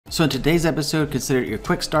So in today's episode, consider it your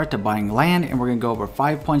quick start to buying land, and we're going to go over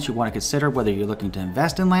 5 points you want to consider whether you're looking to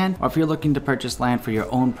invest in land or if you're looking to purchase land for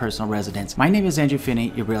your own personal residence. My name is Andrew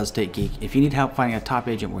Finney, your real estate geek. If you need help finding a top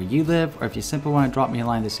agent where you live, or if you simply want to drop me a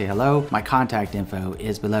line to say hello, my contact info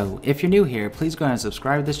is below. If you're new here, please go ahead and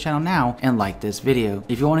subscribe to this channel now and like this video.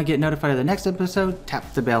 If you want to get notified of the next episode,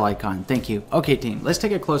 tap the bell icon. Thank you. Okay team, let's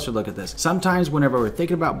take a closer look at this. Sometimes whenever we're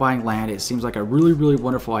thinking about buying land, it seems like a really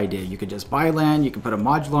wonderful idea. You could just buy land, you can put a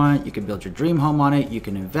modular on it, you can build your dream home on it, you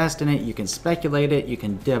can invest in it, you can speculate it, you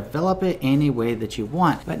can develop it any way that you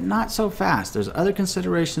want, but not so fast. There's other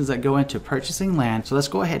considerations that go into purchasing land. So let's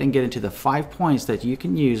go ahead and get into the 5 points that you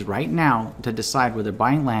can use right now to decide whether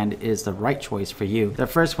buying land is the right choice for you. The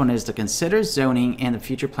first one is to consider zoning and the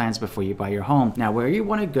future plans before you buy your home. Now, where you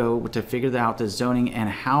want to go to figure out the zoning and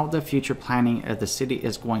how the future planning of the city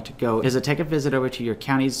is going to go is to take a visit over to your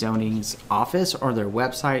county zoning's office or their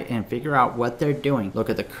website and figure out what they're doing. Look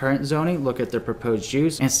at the current zoning, look at their proposed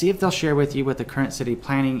use, and see if they'll share with you what the current city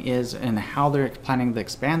planning is and how they're planning to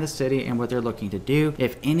expand the city and what they're looking to do.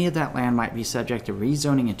 If any of that land might be subject to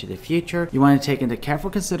rezoning into the future, you want to take into careful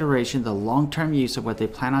consideration the long-term use of what they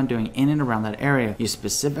plan on doing in and around that area. You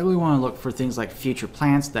specifically want to look for things like future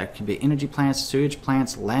plants that could be energy plants, sewage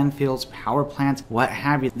plants, landfills, power plants, what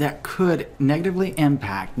have you, that could negatively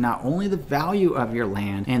impact not only the value of your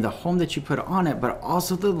land and the home that you put on it, but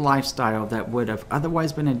also the lifestyle that would have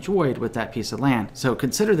otherwise been enjoyed with that piece of land. So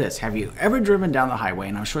consider this. Have you ever driven down the highway?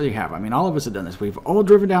 And I'm sure you have. I mean, all of us have done this. We've all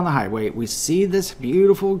driven down the highway. We see this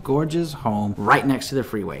beautiful, gorgeous home right next to the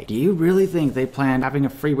freeway. Do you really think they planned having a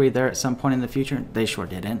freeway there at some point in the future? They sure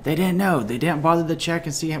didn't. They didn't know. They didn't bother to check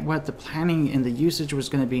and see what the planning and the usage was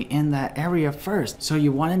going to be in that area first. So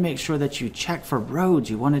you want to make sure that you check for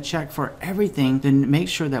roads. You want to check for everything to make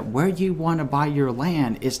sure that where you want to buy your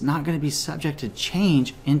land is not going to be subject to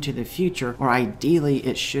change into the future, or ideally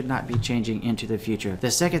it should not be changing into the future.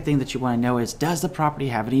 The second thing that you want to know is, does the property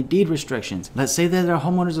have any deed restrictions? Let's say that a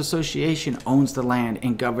homeowners association owns the land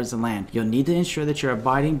and governs the land. You'll need to ensure that you're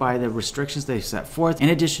abiding by the restrictions they set forth in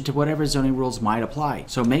addition to whatever zoning rules might apply.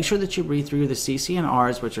 So make sure that you read through the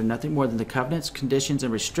CC&Rs, which are nothing more than the covenants, conditions,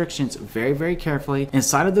 and restrictions very carefully.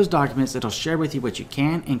 Inside of those documents, it'll share with you what you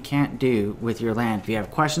can and can't do with your land. If you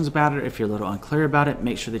have questions about it, if you're a little unclear about it,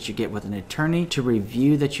 make sure that you get with an attorney to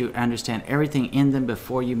review that you understand everything in them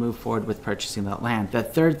before you move forward with purchasing that land. The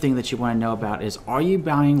third thing that you want to know about is, are you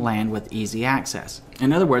buying land with easy access?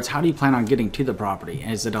 In other words, how do you plan on getting to the property?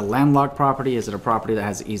 Is it a landlocked property? Is it a property that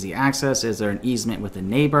has easy access? Is there an easement with a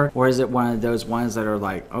neighbor? Or is it one of those ones that are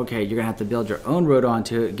like, okay, you're gonna have to build your own road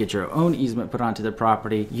onto it, get your own easement put onto the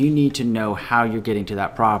property? You need to know how you're getting to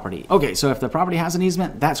that property. Okay, so if the property has an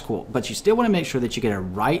easement, that's cool, but you still want to make sure that you get a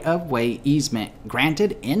right-of-way easement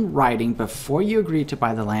granted in writing before you agree to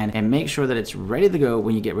buy the land, and make sure that it's ready to go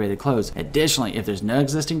when you get ready to close. Additionally, if there's no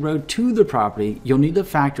existing road to the property, you'll need to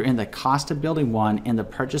factor in the cost of building one in the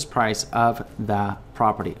purchase price of the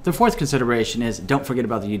property. The fourth consideration is, don't forget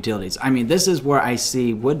about the utilities. I mean, this is where I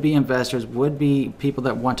see would-be investors, would-be people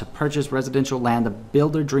that want to purchase residential land to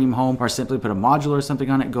build their dream home or simply put a modular or something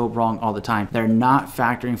on it go wrong all the time. They're not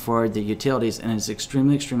factoring forward the utilities, and it's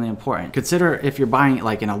extremely important. Consider if you're buying it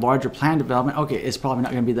like in a larger plan development, okay, it's probably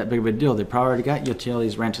not going to be that big of a deal. They probably already got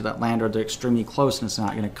utilities rented to that land, or they're extremely close and it's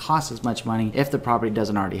not going to cost as much money if the property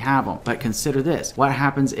doesn't already have them. But consider this. What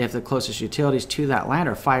happens if the closest utilities to that land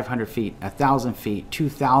are 500 feet, 1,000 feet,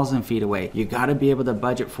 2,000 feet away? You got to be able to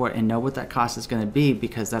budget for it and know what that cost is going to be,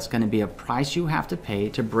 because that's going to be a price you have to pay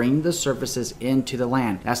to bring the services into the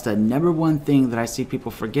land. That's the number one thing that I see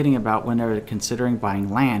people forgetting about when they're considering buying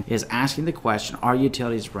land, is asking the question, are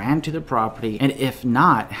utilities ran to the property? And if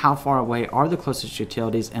not, how far away are the closest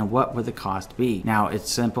utilities and what would the cost be? Now,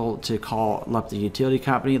 it's simple to call up the utility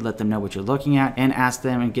company, let them know what you're looking at, and ask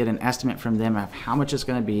them and get an estimate from them of how much it's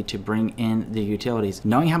going to be to bring in the utilities.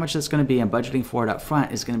 Knowing how much it's going to be and budgeting for it up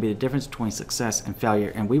front is going to be the difference between success and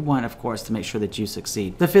failure, and we want, of course, to make sure that you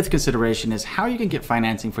succeed. The fifth consideration is how you can get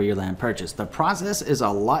financing for your land purchase. The process is a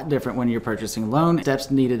lot different when you're purchasing loan.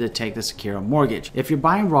 Steps needed to take to secure a mortgage. If you're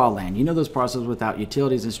buying raw land, you know those parcels without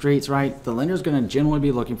utilities and streets, right? The lender is going to generally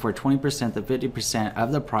be looking for 20% to 50%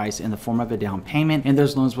 of the price in the form of a down payment, and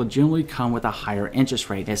those loans will generally come with a higher interest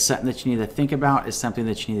rate. It's something that you need to think about, it's something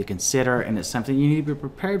that you need to consider, and it's something you need to be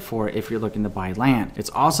prepared for if you're looking to buy land. It's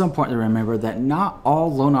also important to remember that not not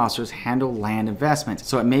all loan officers handle land investments,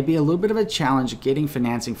 so it may be a little bit of a challenge getting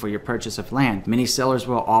financing for your purchase of land. Many sellers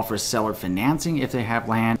will offer seller financing if they have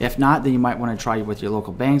land. If not, then you might want to try with your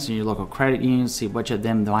local banks and your local credit unions, see which of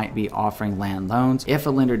them might be offering land loans. If a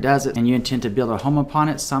lender does it and you intend to build a home upon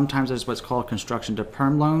it, sometimes there's what's called construction to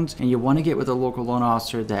perm loans, and you want to get with a local loan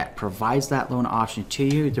officer that provides that loan option to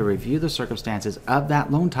you to review the circumstances of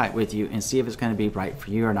that loan type with you and see if it's going to be right for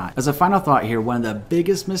you or not. As a final thought here, one of the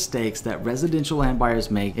biggest mistakes that residential land buyers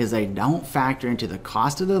make is they don't factor into the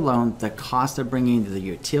cost of the loan, the cost of bringing the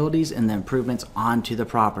utilities and the improvements onto the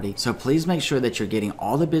property. So please make sure that you're getting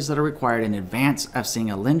all the bids that are required in advance of seeing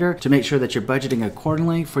a lender to make sure that you're budgeting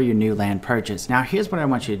accordingly for your new land purchase. Now here's what I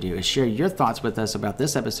want you to do is share your thoughts with us about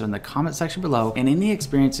this episode in the comment section below and any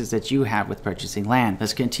experiences that you have with purchasing land.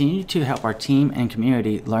 Let's continue to help our team and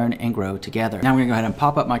community learn and grow together. Now I'm going to go ahead and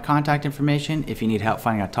pop up my contact information. If you need help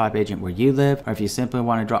finding a top agent where you live, or if you simply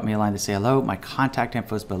want to drop me a line to say hello, my contact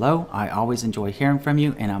info is below. I always enjoy hearing from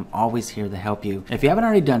you and I'm always here to help you. If you haven't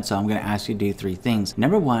already done so, I'm going to ask you to do 3 things.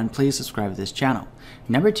 Number 1, please subscribe to this channel.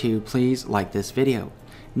 Number 2, please like this video.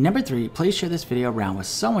 Number 3, please share this video around with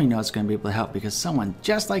someone you know is going to be able to help, because someone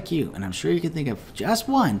just like you, and I'm sure you can think of just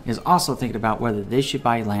one, is also thinking about whether they should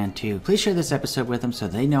buy land too. Please share this episode with them so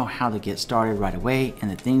they know how to get started right away and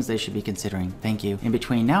the things they should be considering. Thank you. In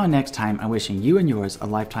between now and next time, I'm wishing you and yours a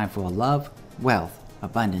lifetime full of love, wealth,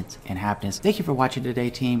 abundance, and happiness. Thank you for watching today,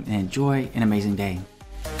 team, and enjoy an amazing day.